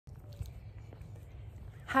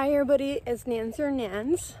Hi everybody, it's Nancy or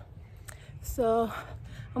Nance. So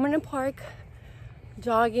I'm in a park,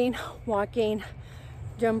 jogging, walking,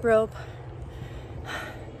 jump rope.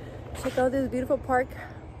 Check out this beautiful park.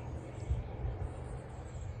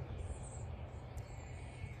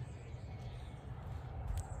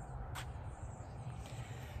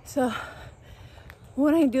 So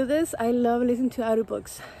when I do this, I love listening to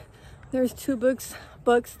audiobooks. There's two books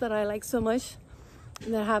that I like so much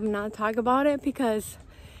that I have not talked about it because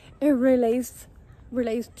it relates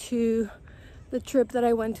to the trip that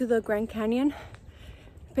I went to the Grand Canyon,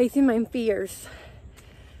 facing my fears.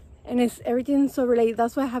 And it's everything so related.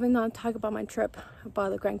 That's why I haven't not talked about my trip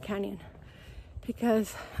about the Grand Canyon,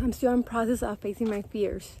 because I'm still in process of facing my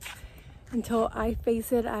fears. Until I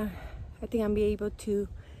face it, I think I'll be able to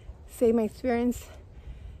say my experience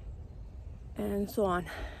and so on.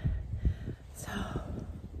 So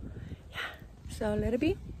yeah, so let it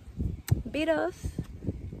be. Beatles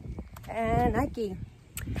and Nike.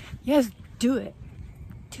 Yes, do it.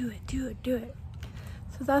 Do it.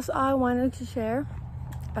 So that's all I wanted to share.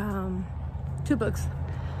 Two books.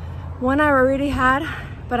 One I already had,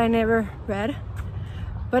 but I never read.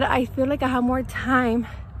 But I feel like I have more time,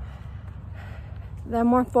 that I'm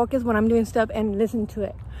more focused when I'm doing stuff and listen to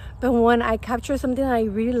it. But when I capture something that I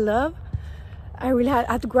really love, I really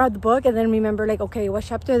had to grab the book and then remember, like, okay, what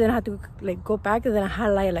chapter? Then I had to like go back and then I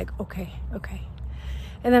highlight, like, okay.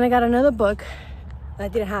 And then I got another book that I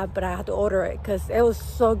didn't have, but I had to order it because it was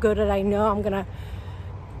so good that I know I'm gonna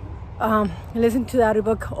listen to that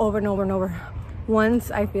book over and over and over.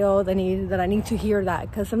 Once I feel the need that I need to hear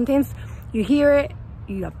that, because sometimes you hear it,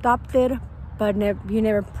 you adopt it, but you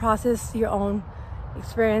never process your own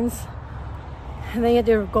experience, and then you have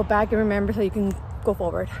to go back and remember so you can go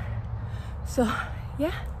forward. So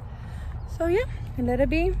yeah, let it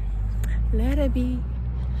be.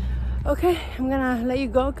 Okay, I'm gonna let you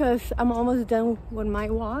go because I'm almost done with my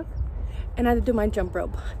walk and I have to do my jump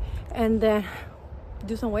rope and then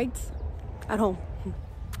do some weights at home.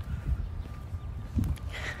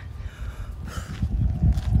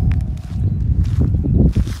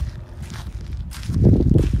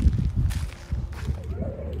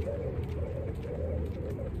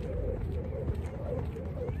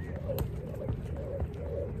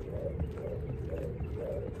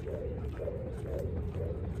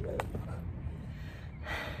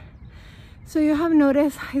 So you have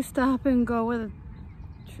noticed I stop and go with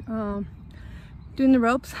doing the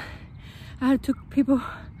ropes. I had two people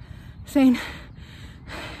saying,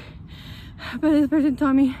 but this person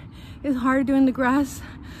told me it's hard doing the grass,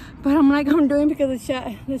 but I'm doing because of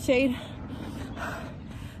the shade.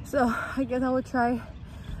 So I guess I will try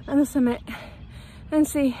on the summit and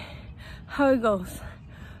see how it goes.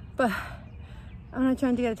 But I'm not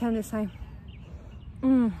trying to get a 10 this time.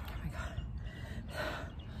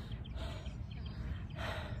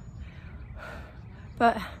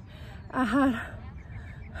 But I had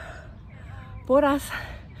boras.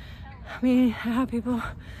 I mean, I had people.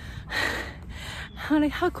 I'm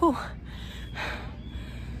like, how cool.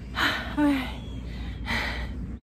 All right.